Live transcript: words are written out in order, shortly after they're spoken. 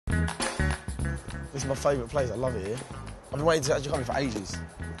This is my favourite place. I love it here. I've been waiting to actually come here for ages.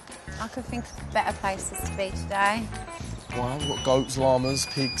 I could think of better places to be today. Why? We've got goats, llamas,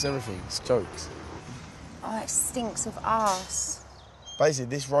 pigs, everything. It's jokes. Oh, it stinks of arse. Basically,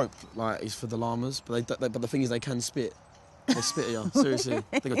 this rope like is for the llamas, but but the thing is, they can spit. They spit at you. Seriously,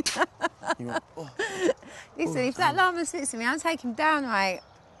 they go. You go oh. Listen, if that llama spits at me, I'll take him down, mate.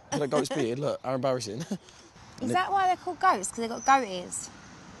 That goat spitted. Look, how embarrassing. Is that why they're called goats? Because they've got goat ears?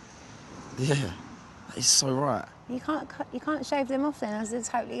 Yeah, that is so right. You can't shave them off then, as they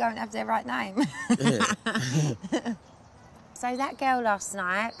totally don't have their right name. Yeah. So that girl last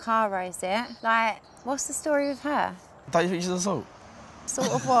night, Cara, is it? Like, what's the story with her? Don't you think she's an assault? Sort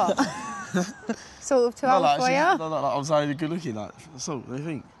of what? Sort of too old for you? No, like, I'm saying good looking, like, assault, what do you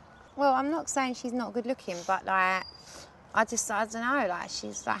think? Well, I'm not saying she's not good looking, but like, I don't know, like,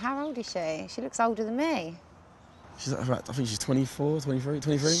 she's like, how old is she? She looks older than me. She's like, I think she's 24, 23,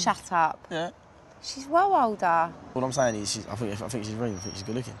 23. Shut up. Yeah. She's well older. What I'm saying is, I think she's ring. I think she's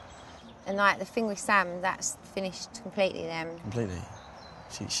good looking. And like the thing with Sam, that's finished completely then. Completely.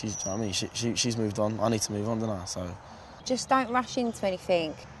 She's. You know what I mean, she's moved on. I need to move on, don't I? So. Just don't rush into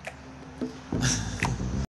anything.